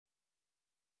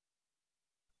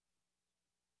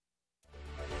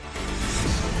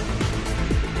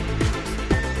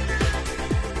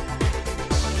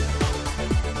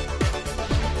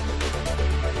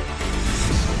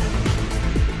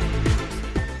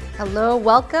Hello,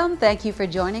 welcome. Thank you for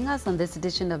joining us on this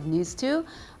edition of News 2.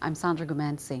 I'm Sandra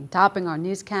Gumansing. Topping our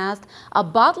newscast, a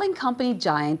bottling company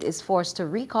giant is forced to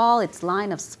recall its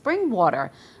line of spring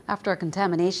water after a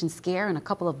contamination scare in a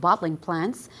couple of bottling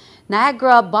plants.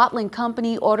 Niagara Bottling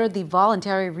Company ordered the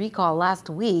voluntary recall last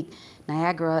week.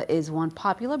 Niagara is one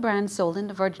popular brand sold in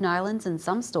the Virgin Islands, and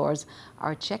some stores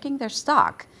are checking their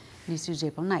stock. News 2's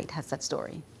April Knight has that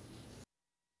story.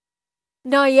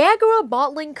 Niagara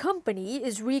Bottling Company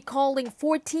is recalling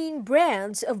 14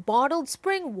 brands of bottled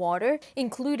spring water,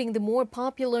 including the more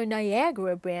popular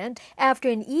Niagara brand, after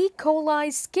an E.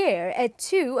 coli scare at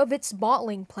 2 of its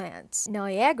bottling plants.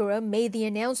 Niagara made the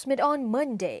announcement on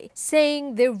Monday,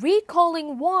 saying they're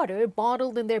recalling water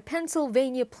bottled in their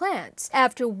Pennsylvania plants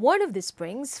after one of the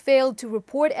springs failed to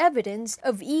report evidence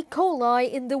of E.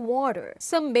 coli in the water.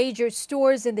 Some major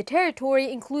stores in the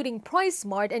territory, including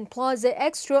PriceSmart and Plaza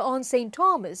Extra on St.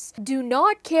 Thomas, do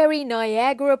not carry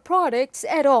Niagara products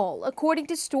at all, according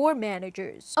to store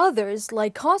managers. Others,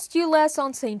 like Cost You Less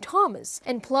on St. Thomas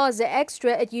and Plaza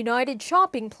Extra at United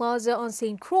Shopping Plaza on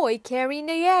St. Croix, carry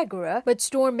Niagara, but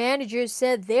store managers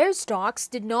said their stocks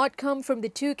did not come from the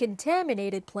 2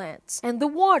 contaminated plants, and the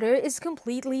water is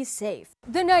completely safe.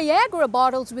 The Niagara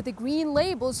bottles with the green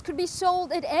labels could be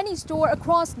sold at any store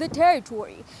across the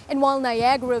territory, and while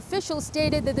Niagara officials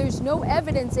stated that there's no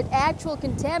evidence that actual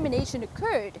contamination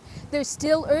occurred, they're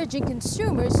still urging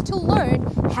consumers to learn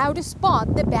how to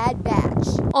spot the bad batch.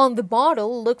 On the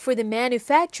bottle, look for the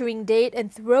manufacturing date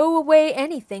and throw away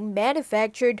anything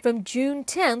manufactured from June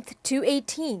 10th to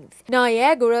 18th.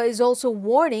 Niagara is also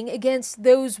warning against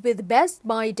those with best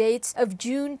buy dates of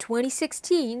June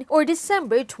 2016 or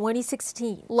December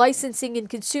 2016. Licensing and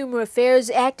Consumer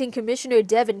Affairs Acting Commissioner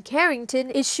Devin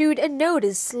Carrington issued a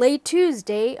notice late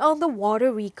Tuesday on the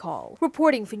water recall.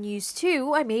 Reporting for News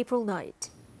 2, I'm April Knight.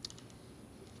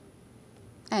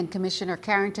 And Commissioner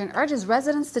Carrington urges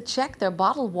residents to check their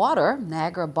bottled water.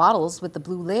 Niagara bottles with the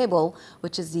blue label,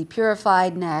 which is the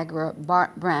purified Niagara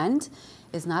brand,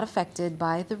 is not affected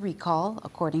by the recall,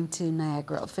 according to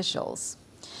Niagara officials.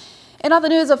 In other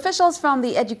news, officials from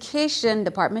the Education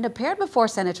Department appeared before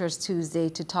senators Tuesday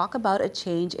to talk about a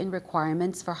change in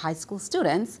requirements for high school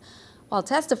students, while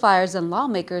testifiers and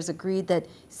lawmakers agreed that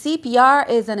CPR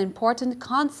is an important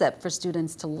concept for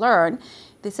students to learn.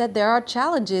 They said there are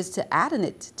challenges to adding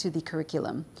it to the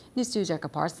curriculum. News 2's Erica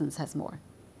Parsons has more.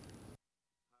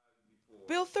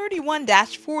 Bill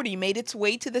 31-40 made its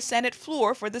way to the Senate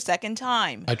floor for the second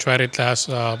time. I tried it last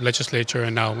legislature,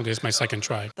 and now this is my second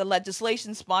try. The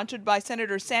legislation, sponsored by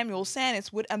Senator Samuel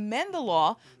Sanis, would amend the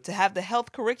law to have the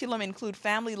health curriculum include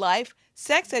family life,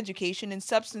 sex education, and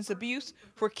substance abuse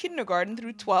for kindergarten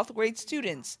through 12th grade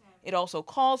students. It also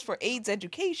calls for AIDS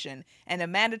education and a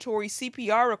mandatory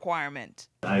CPR requirement.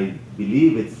 I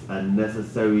believe it's a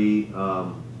necessary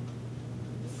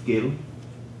skill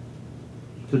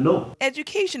to know.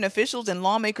 Education officials and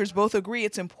lawmakers both agree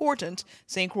it's important.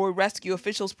 St. Croix rescue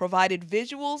officials provided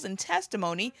visuals and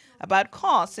testimony about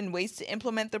costs and ways to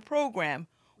implement the program.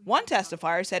 One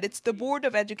testifier said it's the Board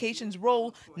of Education's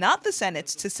role, not the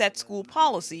Senate's, to set school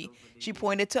policy. She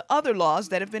pointed to other laws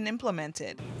that have been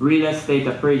implemented. Real estate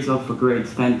appraisal for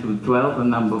grades 10 through 12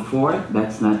 and number 4,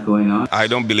 that's not going on. I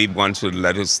don't believe one should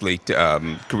legislate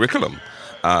curriculum.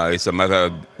 It's a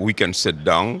matter we can sit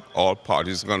down, all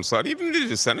parties concerned, even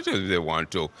the senators if they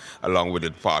want to, along with the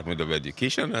Department of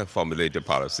Education, formulate a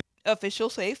policy.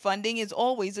 Officials say funding is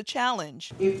always a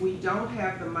challenge. If we don't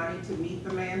have the money to meet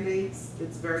the mandates,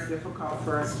 it's very difficult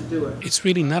for us to do it. It's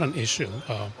really not an issue.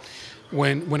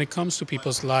 When it comes to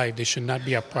people's lives, there should not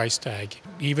be a price tag.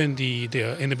 Even the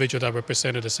individual that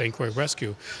represented the St. Croix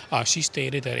Rescue, she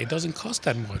stated that it doesn't cost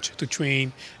that much to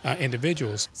train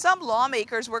individuals. Some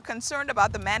lawmakers were concerned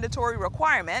about the mandatory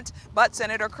requirement, but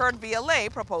Senator Kurt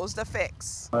Vialet proposed a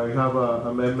fix. I have an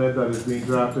amendment that is being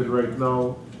drafted right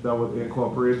now that would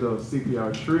incorporate the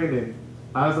CPR training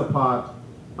as a part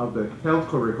of the health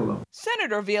curriculum.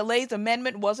 Senator Vialet's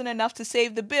amendment wasn't enough to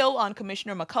save the bill. On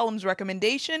Commissioner McCullum's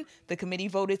recommendation, the committee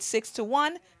voted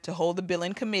 6-1 to hold the bill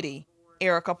in committee.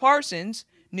 Erica Parsons,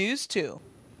 News 2.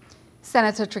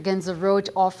 Senator Tregenza Roach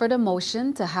offered a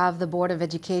motion to have the Board of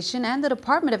Education and the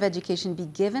Department of Education be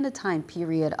given a time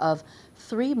period of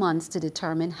 3 months to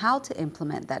determine how to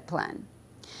implement that plan.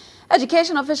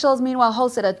 Education officials, meanwhile,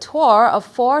 hosted a tour of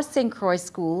 4 St. Croix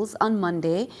schools on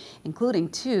Monday, including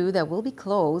 2 that will be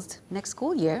closed next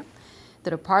school year. The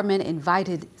department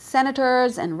invited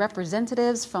senators and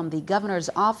representatives from the governor's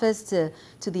office to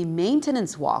the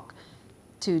maintenance walk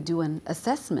to do an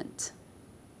assessment.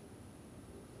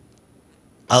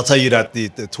 I'll tell you that the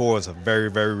tour was very,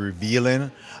 very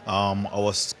revealing.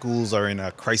 Our schools are in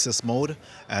a crisis mode,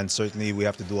 and certainly we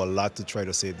have to do a lot to try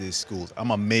to save these schools.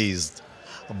 I'm amazed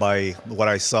by what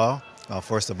I saw.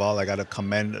 First of all, I got to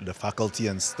commend the faculty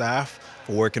and staff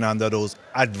for working under those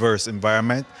adverse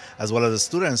environments, as well as the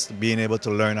students being able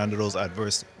to learn under those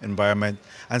adverse environments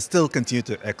and still continue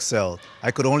to excel.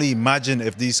 I could only imagine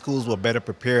if these schools were better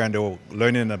prepared and they were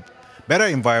learning in a better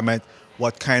environment,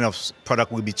 what kind of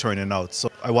product we'll be turning out. So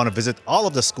I want to visit all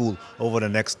of the schools over the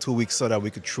next 2 weeks so that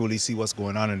we could truly see what's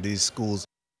going on in these schools.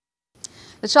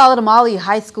 The Charlotte Amalie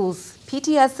High School's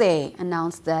PTSA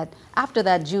announced that after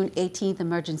that June 18th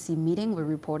emergency meeting we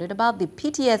reported about, the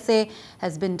PTSA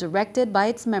has been directed by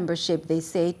its membership, they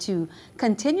say, to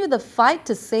continue the fight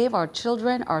to save our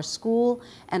children, our school,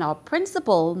 and our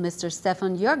principal, Mr.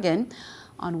 Stefan Jurgen.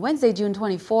 On Wednesday, June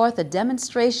 24th, a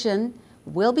demonstration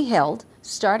will be held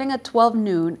starting at 12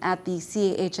 noon at the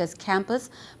CAHS campus.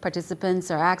 Participants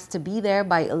are asked to be there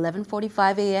by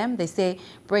 11:45 a.m. They say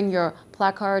bring your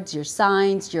placards, your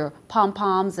signs, your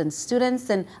pom-poms, and students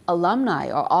and alumni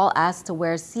are all asked to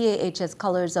wear CAHS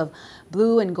colors of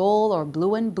blue and gold or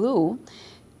blue and blue.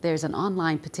 There's an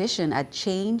online petition at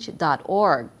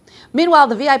change.org. Meanwhile,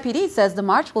 the VIPD says the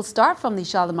march will start from the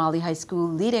Charlotte Amalie High School,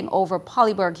 leading over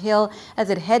Polyberg Hill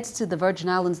as it heads to the Virgin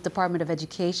Islands Department of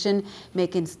Education,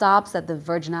 making stops at the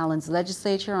Virgin Islands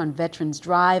Legislature on Veterans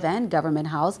Drive and Government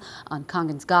House on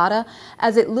Kangansgata,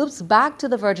 as it loops back to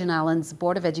the Virgin Islands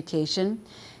Board of Education,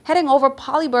 heading over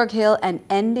Polyberg Hill and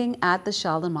ending at the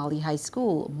Charlotte Amalie High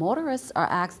School. Motorists are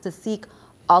asked to seek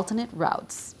alternate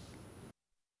routes.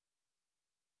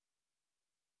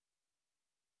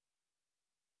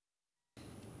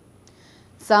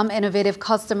 Some innovative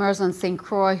customers on St.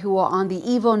 Croix who are on the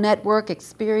EVO network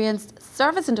experienced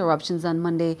service interruptions on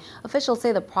Monday. Officials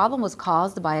say the problem was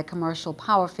caused by a commercial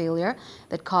power failure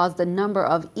that caused a number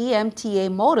of EMTA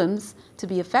modems to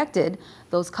be affected.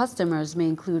 Those customers may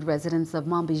include residents of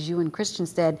Montbijou and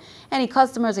Christiansted. Any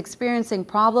customers experiencing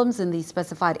problems in the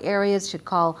specified areas should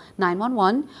call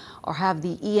 911 or have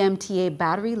the EMTA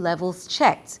battery levels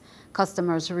checked.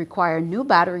 Customers who require new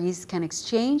batteries can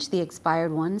exchange the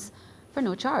expired ones for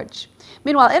no charge.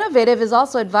 Meanwhile, Innovative is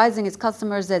also advising its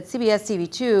customers that CBS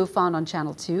TV2, found on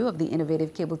Channel 2 of the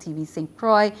Innovative Cable TV St.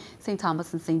 Croix, St.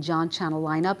 Thomas, and St. John channel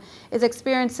lineup, is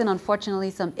experiencing,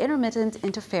 unfortunately, some intermittent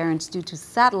interference due to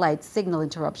satellite signal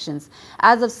interruptions.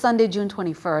 As of Sunday, June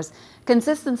 21st,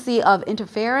 consistency of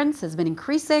interference has been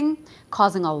increasing,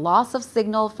 causing a loss of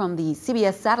signal from the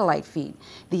CBS satellite feed.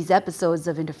 These episodes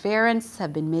of interference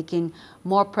have been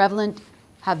more prevalent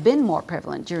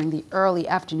during the early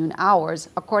afternoon hours.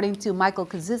 According to Michael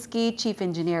Kaczynski, chief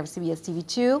engineer of CBS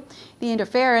TV2, the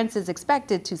interference is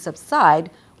expected to subside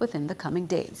within the coming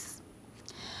days.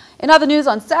 In other news,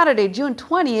 on Saturday, June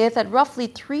 20th at roughly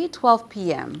 3:12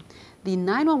 p.m., the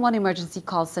 911 emergency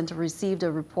call center received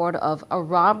a report of a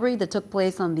robbery that took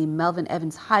place on the Melvin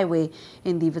Evans Highway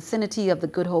in the vicinity of the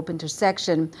Good Hope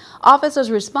intersection. Officers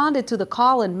responded to the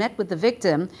call and met with the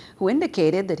victim, who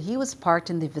indicated that he was parked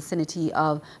in the vicinity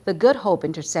of the Good Hope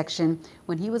intersection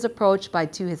when he was approached by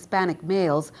two Hispanic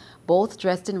males, both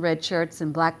dressed in red shirts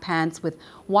and black pants, with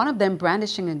one of them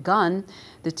brandishing a gun.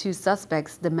 The two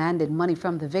suspects demanded money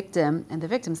from the victim, and the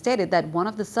victim stated that one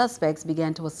of the suspects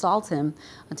began to assault him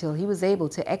until he was able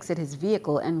to exit his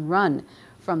vehicle and run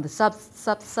from the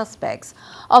suspects.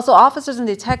 Also, officers and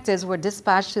detectives were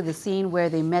dispatched to the scene where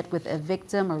they met with a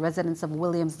victim, a resident of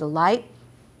Williams Delight.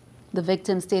 The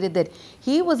victim stated that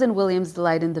he was in Williams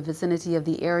Delight in the vicinity of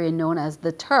the area known as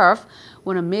the Turf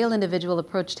when a male individual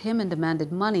approached him and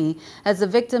demanded money. As the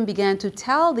victim began to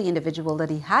tell the individual that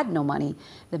he had no money,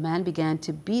 the man began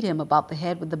to beat him about the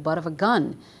head with the butt of a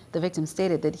gun. The victim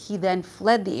stated that he then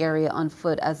fled the area on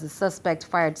foot as the suspect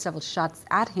fired several shots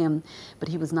at him, but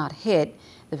he was not hit.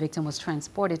 The victim was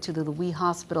transported to the Louis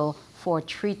Hospital for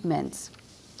treatment.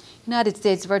 United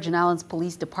States Virgin Islands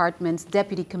Police Department's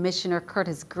Deputy Commissioner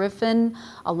Curtis Griffin,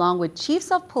 along with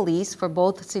chiefs of police for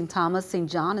both St. Thomas, St.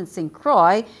 John, and St.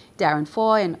 Croix, Darren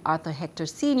Foy and Arthur Hector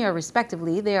Sr.,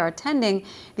 respectively, they are attending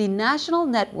the National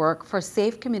Network for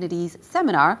Safe Communities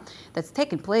seminar that's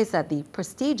taking place at the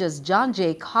prestigious John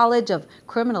Jay College of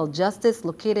Criminal Justice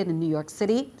located in New York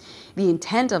City. The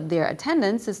intent of their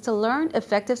attendance is to learn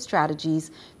effective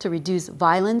strategies to reduce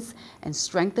violence and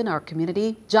strengthen our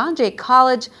community. John Jay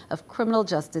College of Criminal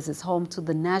Justice is home to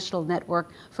the National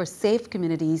Network for Safe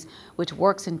Communities, which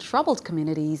works in troubled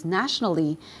communities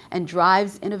nationally and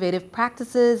drives innovative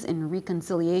practices in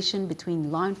reconciliation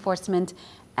between law enforcement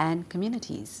and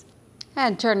communities.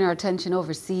 And turning our attention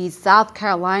overseas, South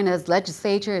Carolina's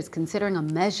legislature is considering a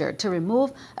measure to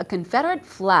remove a Confederate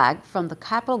flag from the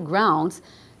Capitol grounds.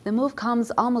 The move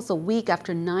comes almost a week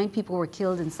after 9 people were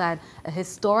killed inside a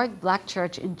historic black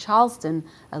church in Charleston,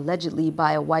 allegedly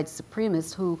by a white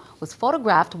supremacist who was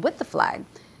photographed with the flag.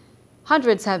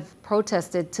 Hundreds have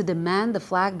protested to demand the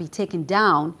flag be taken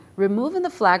down. Removing the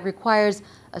flag requires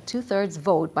a 2/3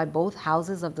 vote by both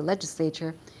houses of the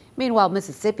legislature. Meanwhile,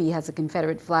 Mississippi has a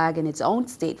Confederate flag and its own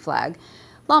state flag.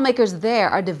 Lawmakers there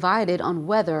are divided on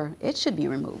whether it should be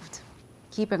removed.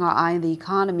 Keeping our eye on the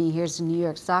economy, here's the New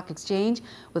York Stock Exchange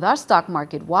with our stock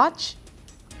market watch.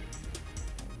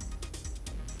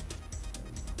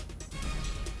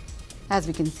 As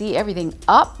we can see, everything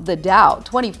up. The Dow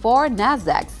 24,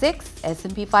 NASDAQ 6,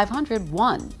 S&P 500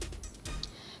 1.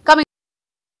 Coming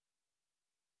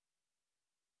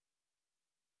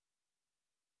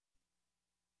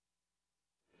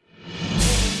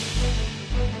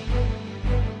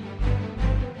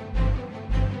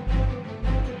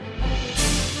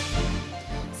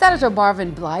Senator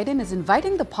Marvin Blyden is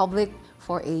inviting the public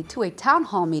to a town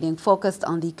hall meeting focused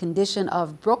on the condition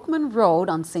of Brookman Road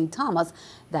on St. Thomas.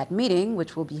 That meeting,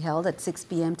 which will be held at 6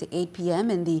 p.m. to 8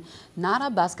 p.m. in the Nada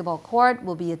Basketball Court,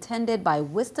 will be attended by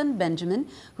Wyston Benjamin,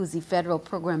 who's the Federal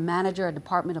Program Manager at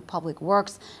Department of Public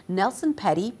Works, Nelson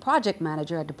Petty, Project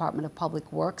Manager at Department of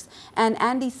Public Works, and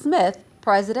Andy Smith,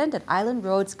 President at Island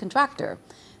Roads Contractor.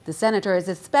 The senator is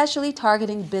especially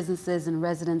targeting businesses and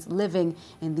residents living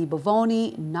in the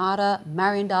Bovoni, Nada,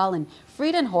 Mariendal, and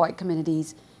Friedenhoek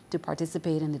communities to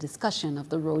participate in the discussion of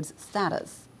the road's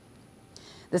status.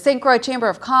 The St. Croix Chamber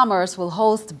of Commerce will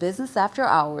host Business After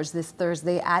Hours this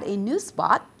Thursday at a new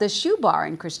spot, the Shoe Bar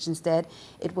in Christiansted.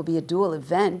 It will be a dual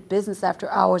event, Business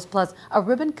After Hours plus a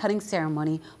ribbon-cutting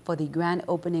ceremony for the grand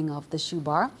opening of the Shoe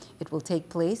Bar. It will take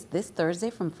place this Thursday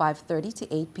from 5:30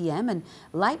 to 8 p.m. and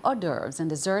light hors d'oeuvres and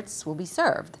desserts will be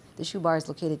served. The Shoe Bar is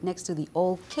located next to the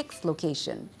old Kicks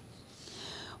location.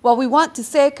 Well, we want to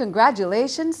say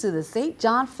congratulations to the St.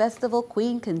 John Festival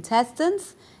Queen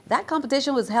contestants. That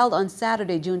competition was held on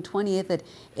Saturday, June 20th at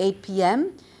 8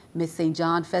 p.m. Miss St.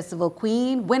 John Festival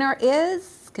Queen winner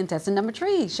is contestant number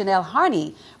 3, Chanel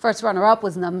Harney. First runner-up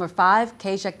was number 5,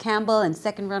 Keisha Campbell, and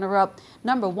second runner-up,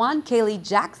 number 1, Kaylee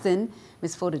Jackson,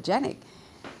 Miss Photogenic.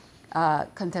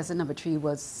 Contestant number 3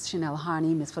 was Chanel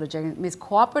Harney, Miss Photogenic. Miss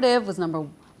Cooperative was number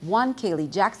 1,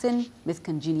 Kaylee Jackson. Miss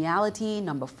Congeniality,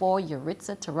 number 4,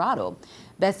 Yuritsa Tirado.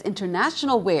 Best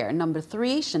International Wear, number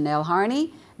 3, Chanel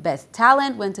Harney. Best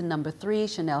Talent went to number 3,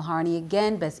 Chanel Harney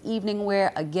again. Best Evening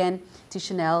Wear, again to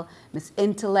Chanel. Miss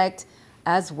Intellect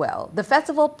as well. The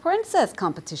Festival Princess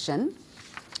competition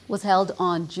was held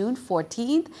on June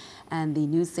 14th, and the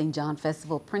new St. John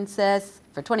Festival Princess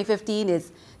for 2015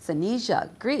 is Sanija,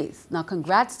 Greece. Now,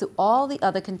 congrats to all the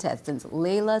other contestants,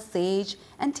 Layla, Sage,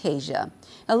 and Tasia.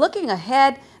 Now, looking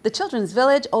ahead, the Children's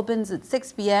Village opens at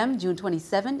 6 p.m. June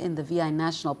 27 in the VI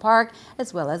National Park,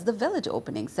 as well as the Village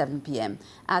opening 7 p.m.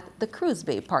 at the Cruise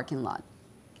Bay parking lot.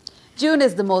 June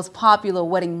is the most popular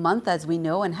wedding month, as we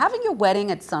know, and having your wedding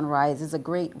at sunrise is a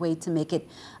great way to make it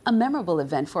a memorable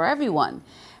event for everyone.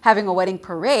 Having a wedding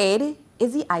parade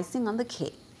is the icing on the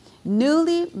cake.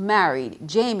 Newly married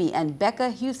Jamie and Becca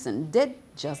Hewson did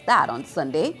just that on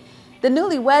Sunday. The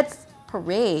Newlyweds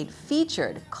Parade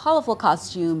featured colorful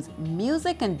costumes,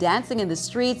 music, and dancing in the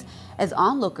streets as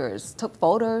onlookers took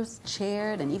photos,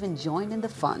 cheered, and even joined in the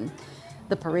fun.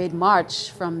 The parade marched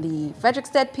from the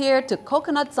Frederiksted Pier to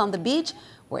Coconuts on the Beach,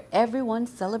 where everyone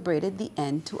celebrated the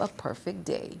end to a perfect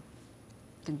day.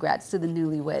 Congrats to the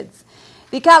newlyweds.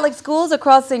 The Catholic schools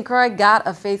across St. Croix got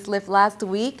a facelift last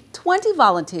week. 20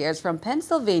 volunteers from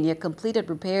Pennsylvania completed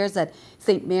repairs at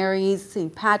St. Mary's,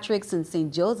 St. Patrick's, and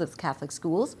St. Joseph's Catholic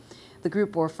schools. The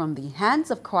group were from the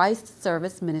Hands of Christ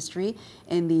Service Ministry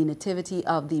in the Nativity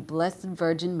of the Blessed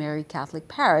Virgin Mary Catholic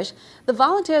Parish. The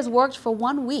volunteers worked for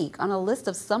 1 week on a list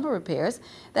of summer repairs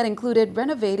that included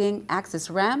renovating access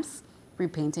ramps,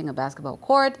 repainting a basketball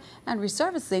court, and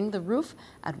resurfacing the roof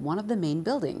at one of the main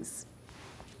buildings.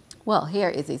 Well, here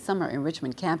is a summer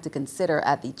enrichment camp to consider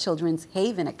at the Children's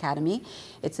Haven Academy.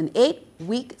 It's an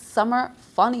 8-week summer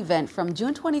fun event from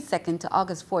June 22nd to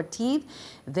August 14th.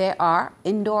 There are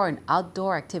indoor and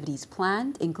outdoor activities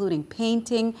planned, including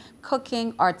painting,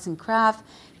 cooking, arts and craft,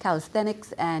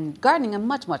 calisthenics, and gardening, and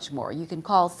much, much more. You can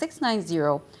call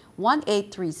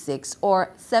 690-1836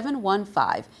 or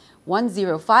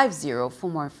 715-1050 for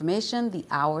more information. The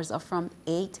hours are from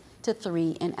 8 to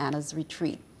 3 in Anna's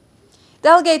Retreat.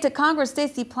 Delegate to Congress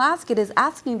Stacey Plaskett is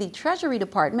asking the Treasury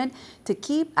Department to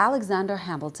keep Alexander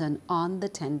Hamilton on the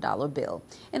 $10 bill.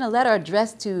 In a letter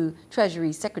addressed to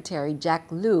Treasury Secretary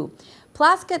Jack Lew,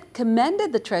 Plaskett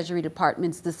commended the Treasury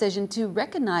Department's decision to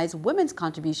recognize women's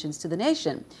contributions to the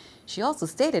nation. She also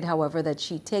stated, however, that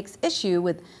she takes issue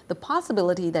with the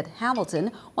possibility that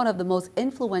Hamilton, one of the most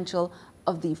influential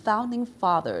of the founding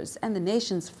fathers and the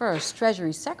nation's first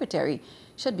Treasury Secretary,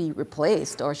 should be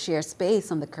replaced or share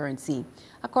space on the currency.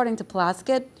 According to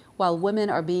Plaskett, while women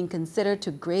are being considered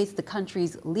to grace the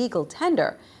country's legal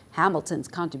tender, Hamilton's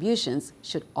contributions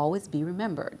should always be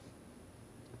remembered.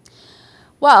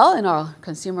 Well, in our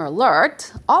consumer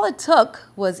alert, all it took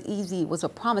was a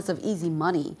promise of easy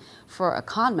money for a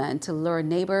conman to lure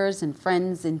neighbors and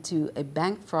friends into a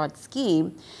bank fraud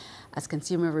scheme. As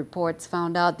Consumer Reports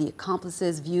found out, the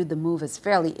accomplices viewed the move as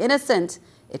fairly innocent.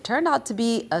 It turned out to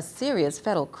be a serious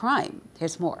federal crime.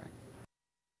 Here's more.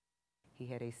 He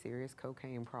had a serious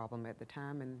cocaine problem at the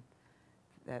time, and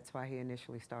that's why he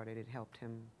initially started. It helped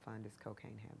him find his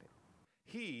cocaine habit.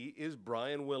 He is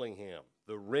Brian Willingham,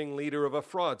 the ringleader of a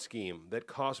fraud scheme that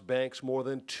cost banks more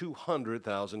than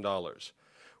 $200,000.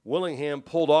 Willingham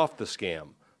pulled off the scam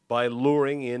by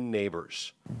luring in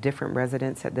neighbors. Different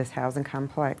residents at this housing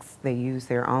complex, they use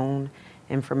their own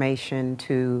information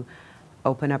to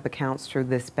open up accounts through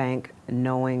this bank,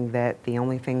 knowing that the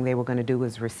only thing they were going to do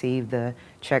was receive the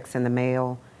checks in the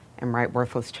mail and write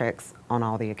worthless checks on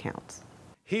all the accounts.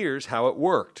 Here's how it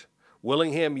worked.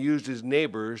 Willingham used his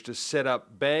neighbors to set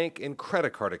up bank and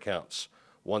credit card accounts.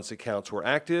 Once accounts were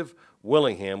active,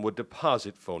 Willingham would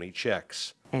deposit phony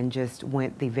checks. And just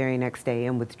went the very next day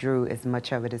and withdrew as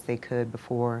much of it as they could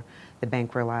before the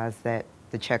bank realized that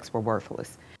the checks were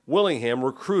worthless. Willingham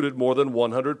recruited more than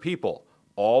 100 people.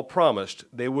 All promised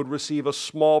they would receive a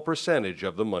small percentage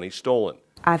of the money stolen.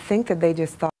 I think that they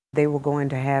just thought they were going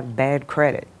to have bad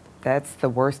credit. That's the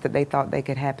worst that they thought they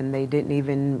could happen. They didn't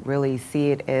even really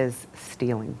see it as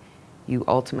stealing. You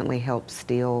ultimately helped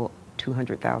steal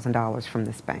 $200,000 from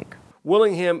this bank.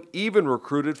 Willingham even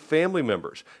recruited family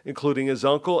members, including his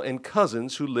uncle and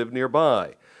cousins who lived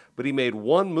nearby. But he made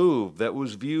one move that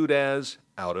was viewed as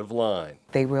out of line.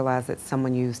 They realized that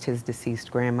someone used his deceased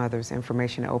grandmother's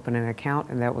information to open an account,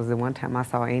 and that was the one time I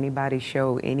saw anybody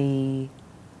show any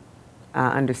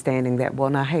understanding that,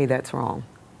 well, now, hey, that's wrong.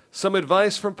 Some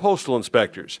advice from postal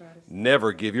inspectors: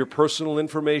 never give your personal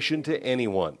information to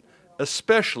anyone,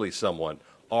 especially someone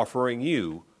offering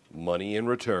you money in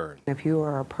return. If you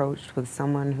are approached with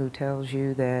someone who tells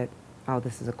you that, oh,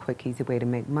 this is a quick, easy way to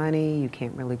make money, you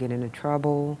can't really get into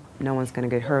trouble, no one's going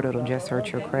to get hurt, it'll just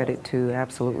hurt your credit, to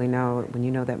absolutely know when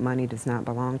you know that money does not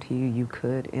belong to you, you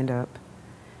could end up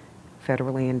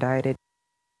federally indicted.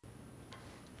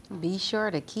 Be sure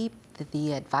to keep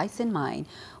the advice in mind.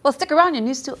 Well, stick around. Your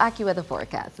News 2 AccuWeather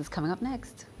forecast is coming up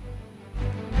next.